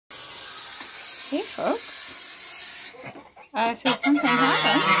Hey folks, so something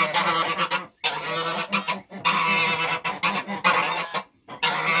happened.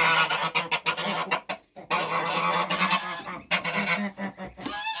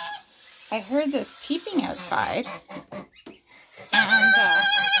 I heard this peeping outside, and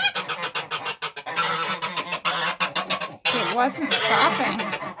it wasn't stopping.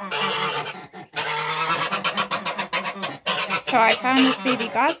 So I found this baby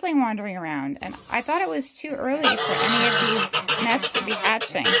gosling wandering around, and I thought it was too early for any of these nests to be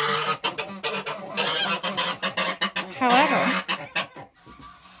hatching. However,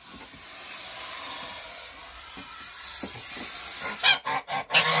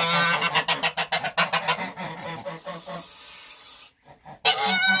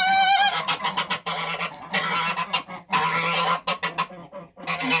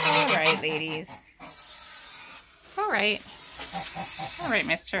 it's all right, ladies. It's all right. All right,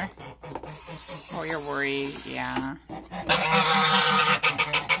 mister. Oh, you're worried. Yeah.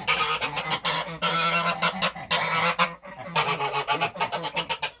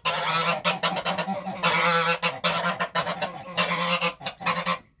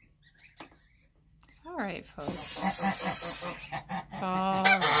 It's all right, folks. It's all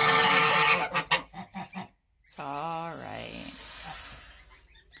right. It's all right.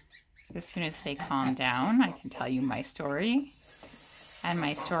 As soon as they calm down, I can tell you my story. And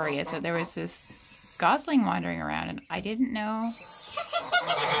my story is that there was this gosling wandering around, and I didn't know.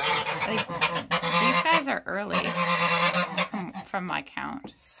 Like, these guys are early from my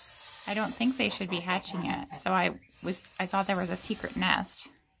count. I don't think they should be hatching yet. So I thought there was a secret nest.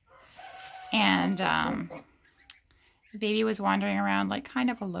 And the baby was wandering around like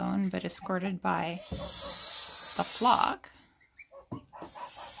kind of alone, but escorted by the flock.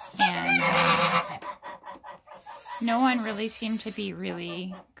 And no one really seemed to be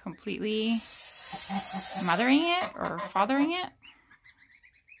really completely mothering it or fathering it.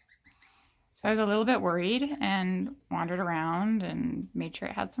 So I was a little bit worried and wandered around and made sure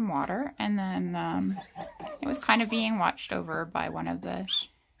it had some water. And then it was kind of being watched over by one of the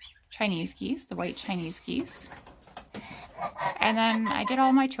Chinese geese, the white Chinese geese. And then I did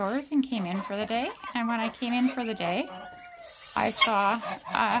all my chores and came in for the day. And when I came in for the day, I saw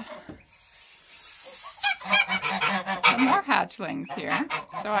some more hatchlings here.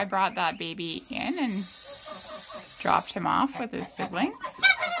 So I brought that baby in and dropped him off with his siblings.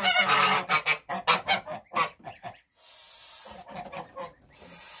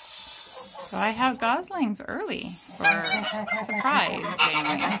 So I have goslings early for surprisingly.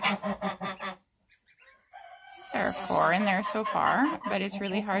 There are 4 in there so far, but it's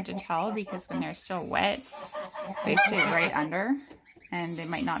really hard to tell because when they're still wet, they stay right under and they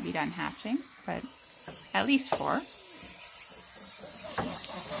might not be done hatching, but at least 4.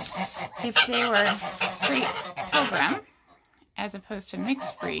 If they were straight pilgrim, as opposed to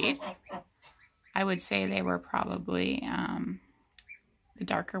mixed breed, I would say they were probably, the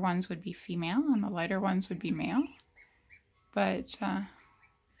darker ones would be female and the lighter ones would be male. But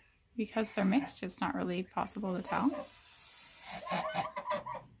because they're mixed, it's not really possible to tell.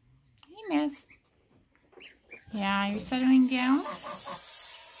 Hey, miss. Yeah, you're settling down?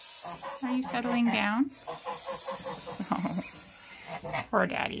 Are you settling down? Oh, poor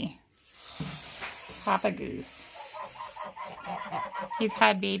daddy. Papa Goose. He's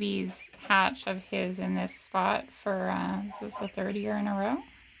had babies hatch of his in this spot for, this is the 3rd year in a row.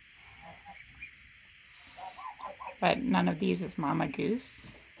 But none of these is Mama Goose.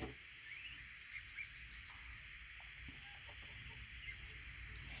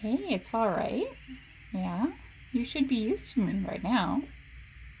 Hey, it's all right. Yeah, you should be used to me right now.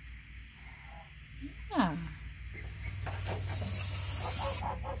 Yeah.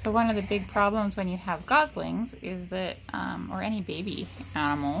 So one of the big problems when you have goslings is that, or any baby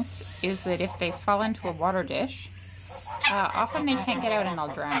animals, is that if they fall into a water dish, often they can't get out and they'll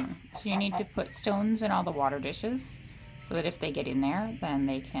drown. So you need to put stones in all the water dishes so that if they get in there, then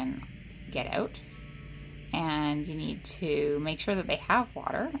they can get out. And you need to make sure that they have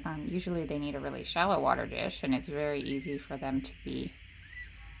water. Usually they need a really shallow water dish, and it's very easy for them to be,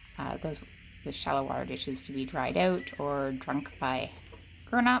 the shallow water dishes to be dried out or drunk by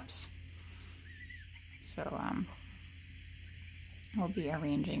grown-ups. So we'll be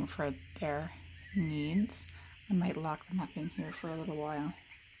arranging for their needs. I might lock them up in here for a little while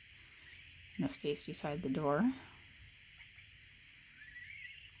in the space beside the door.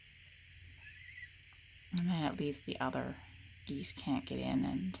 And then at least the other geese can't get in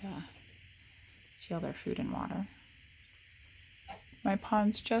and steal their food and water. My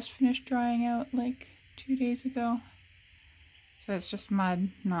ponds just finished drying out like 2 days ago. So it's just mud,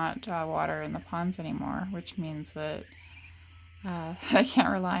 not water in the ponds anymore, which means that I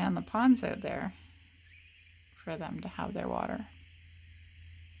can't rely on the ponds out there for them to have their water.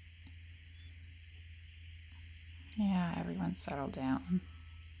 Yeah, everyone's settled down.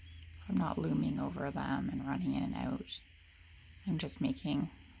 So I'm not looming over them and running in and out. I'm just making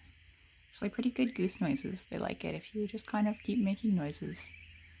actually pretty good goose noises. They like it if you just kind of keep making noises.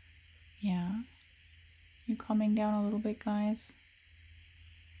 Yeah. You calming down a little bit, guys?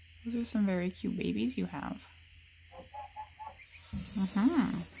 Those are some very cute babies you have.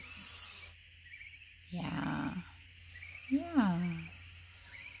 Yeah. Yeah.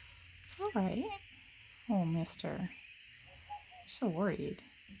 It's all right. Oh, mister. You're so worried.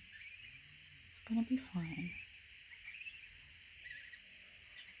 It's gonna be fine.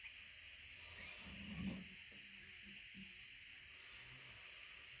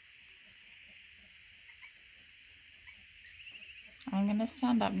 I'm gonna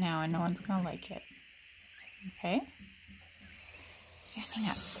stand up now and no one's gonna like it. Okay? Standing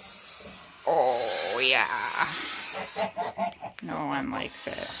up. Oh, yeah. No one likes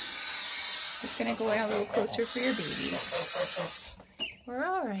it. Just gonna go in a little closer for your babies. We're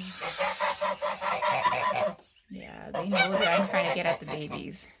alright. Yeah, they know that I'm trying to get at the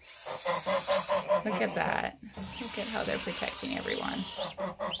babies. Look at that. Look at how they're protecting everyone.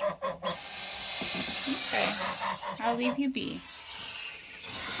 Okay, I'll leave you be.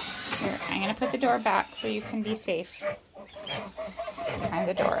 Here, I'm gonna put the door back so you can be safe behind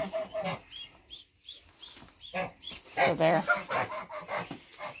the door. So they're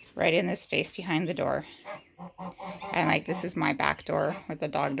right in this space behind the door. And like this is my back door with the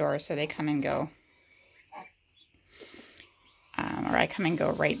dog door, so they come and go. Or I come and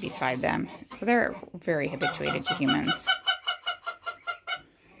go right beside them. So they're very habituated to humans.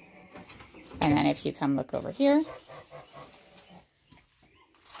 And then if you come look over here,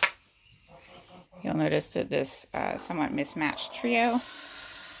 you'll notice that this somewhat mismatched trio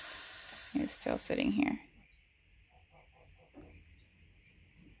is still sitting here.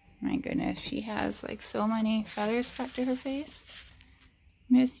 My goodness, she has like so many feathers stuck to her face.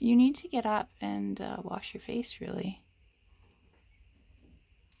 Miss, you need to get up and wash your face, really.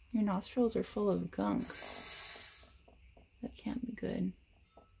 Your nostrils are full of gunk. That can't be good.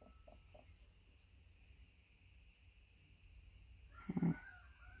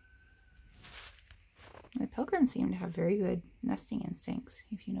 The pilgrims seem to have very good nesting instincts,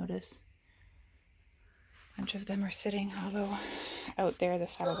 if you notice. A bunch of them are sitting, although out there the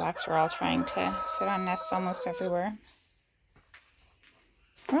saddlebacks are all trying to sit on nests almost everywhere.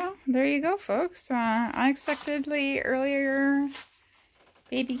 Well, there you go, folks. Unexpectedly earlier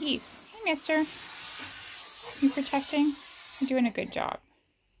baby geese. Hey, mister. You protecting? You're doing a good job.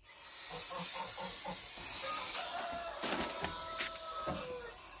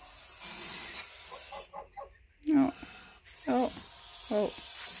 Oh, oh, oh.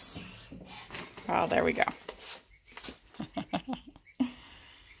 Well, there we go.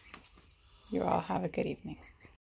 You all have a good evening.